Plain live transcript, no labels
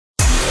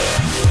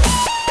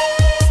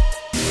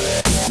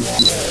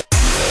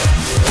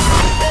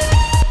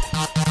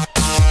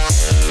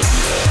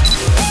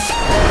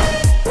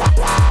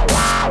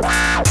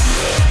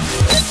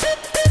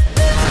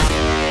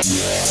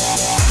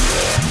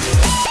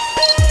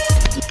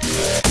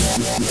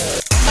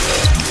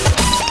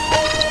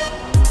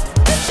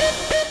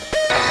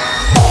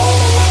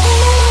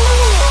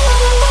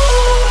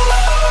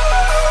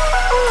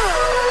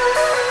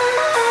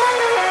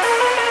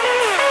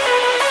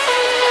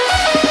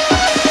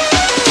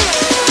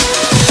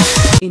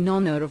In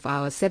honor of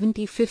our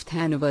 75th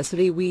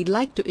anniversary, we'd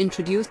like to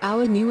introduce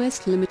our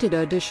newest limited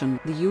edition,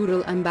 the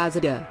Ural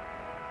Ambassador.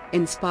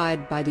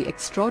 Inspired by the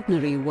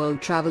extraordinary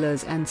world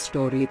travelers and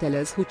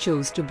storytellers who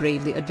chose to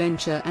brave the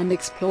adventure and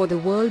explore the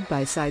world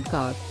by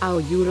sidecar,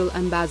 our Ural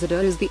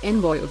Ambassador is the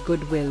envoy of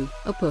goodwill,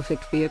 a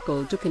perfect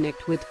vehicle to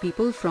connect with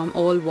people from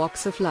all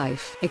walks of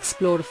life,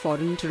 explore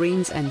foreign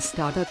terrains and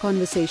start a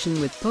conversation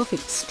with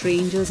perfect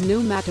strangers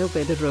no matter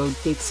where the road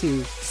takes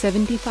you.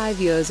 75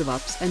 years of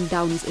ups and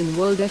downs in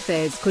world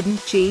affairs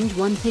couldn't change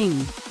one thing: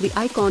 the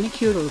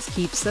iconic Urals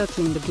keep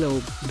circling the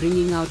globe,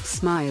 bringing out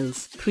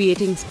smiles,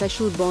 creating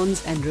special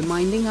bonds and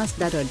reminding us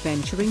that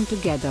adventuring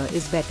together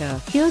is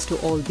better. Here's to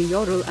all the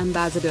Ural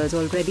ambassadors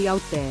already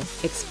out there,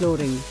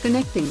 exploring,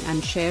 connecting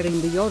and sharing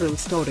the Ural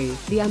story.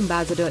 The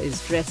Ambassador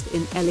is dressed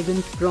in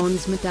elegant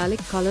bronze metallic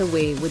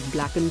colorway with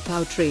blackened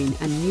powertrain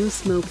and new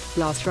smoked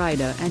glass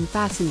rider and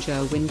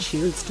passenger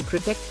windshields to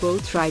protect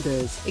both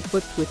riders.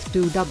 Equipped with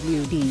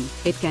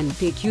 2WD, it can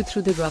take you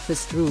through the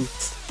roughest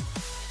routes.